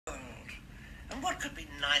And what could be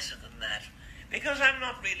nicer than that? Because I'm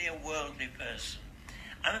not really a worldly person.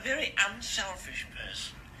 I'm a very unselfish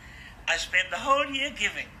person. I spend the whole year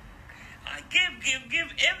giving. I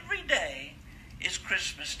give. Every day is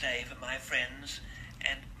Christmas Day for my friends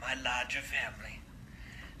and my larger family.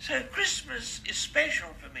 So Christmas is special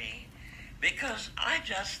for me because I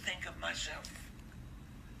just think of myself.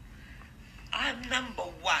 I'm number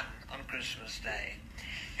one on Christmas Day,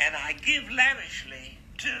 and I give lavishly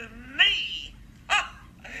to me.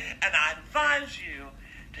 And I advise you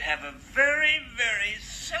to have a very, very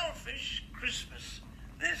selfish Christmas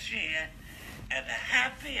this year and a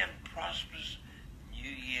happy and prosperous new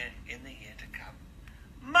year in the year to come.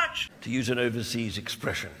 Much, to use an overseas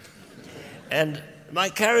expression. And my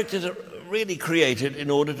characters are really created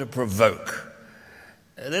in order to provoke.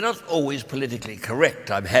 They're not always politically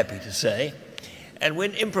correct, I'm happy to say. And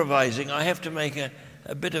when improvising, I have to make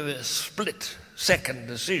a bit of a split-second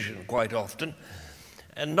decision quite often,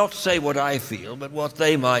 and not say what I feel, but what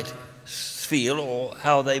they might feel or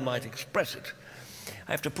how they might express it.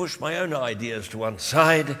 I have to push my own ideas to one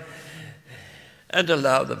side and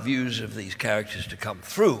allow the views of these characters to come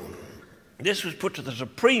through. This was put to the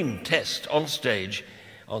supreme test on stage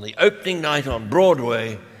on the opening night on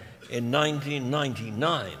Broadway in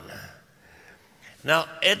 1999. Now,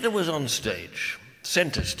 Edna was on stage,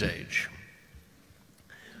 center stage,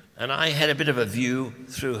 and I had a bit of a view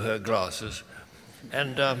through her glasses,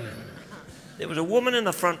 and there was a woman in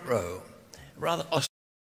the front row, rather